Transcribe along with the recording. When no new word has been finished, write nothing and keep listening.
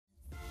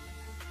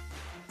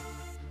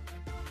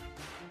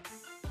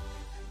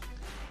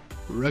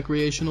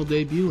Recreational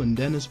Debut and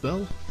Dennis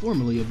Bell,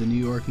 formerly of the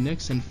New York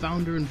Knicks and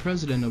founder and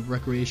president of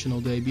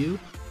Recreational Debut,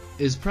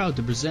 is proud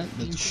to present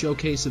the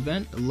showcase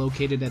event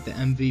located at the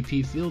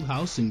MVP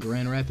Fieldhouse in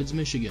Grand Rapids,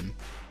 Michigan.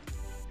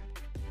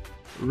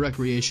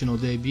 Recreational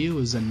Debut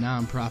is a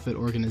non-profit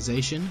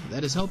organization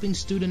that is helping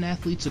student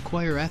athletes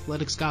acquire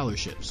athletic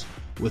scholarships.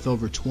 With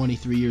over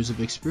 23 years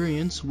of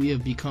experience, we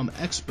have become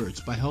experts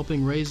by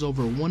helping raise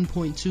over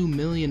 $1.2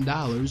 million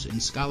in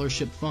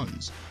scholarship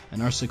funds,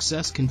 and our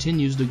success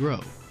continues to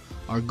grow.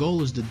 Our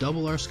goal is to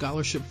double our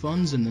scholarship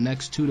funds in the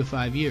next 2 to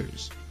 5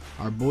 years.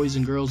 Our boys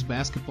and girls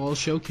basketball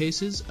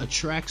showcases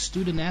attract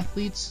student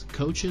athletes,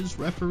 coaches,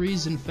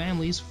 referees, and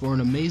families for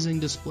an amazing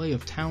display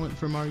of talent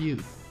from our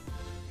youth.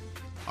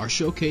 Our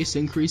showcase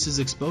increases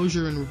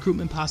exposure and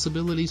recruitment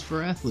possibilities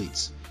for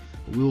athletes.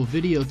 We will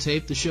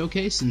videotape the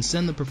showcase and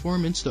send the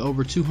performance to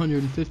over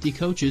 250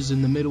 coaches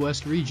in the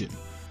Midwest region.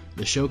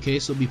 The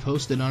showcase will be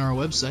posted on our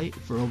website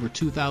for over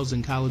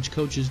 2,000 college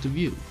coaches to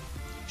view.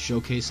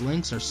 Showcase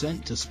links are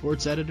sent to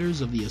sports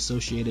editors of the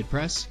Associated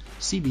Press,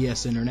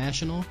 CBS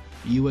International,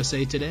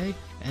 USA Today,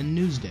 and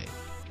Newsday.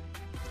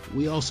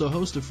 We also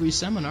host a free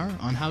seminar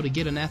on how to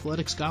get an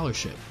athletic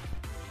scholarship.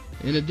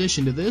 In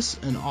addition to this,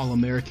 an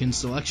All-American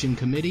Selection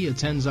Committee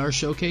attends our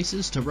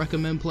showcases to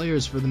recommend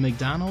players for the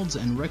McDonald's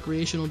and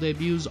Recreational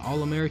Debut's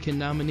All-American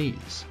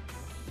nominees.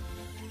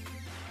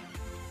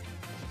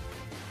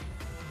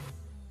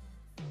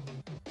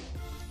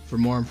 For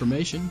more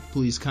information,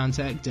 please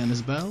contact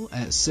Dennis Bell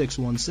at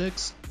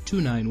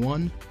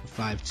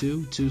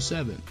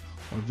 616-291-5227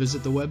 or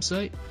visit the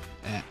website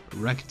at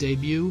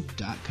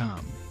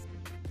recdebut.com.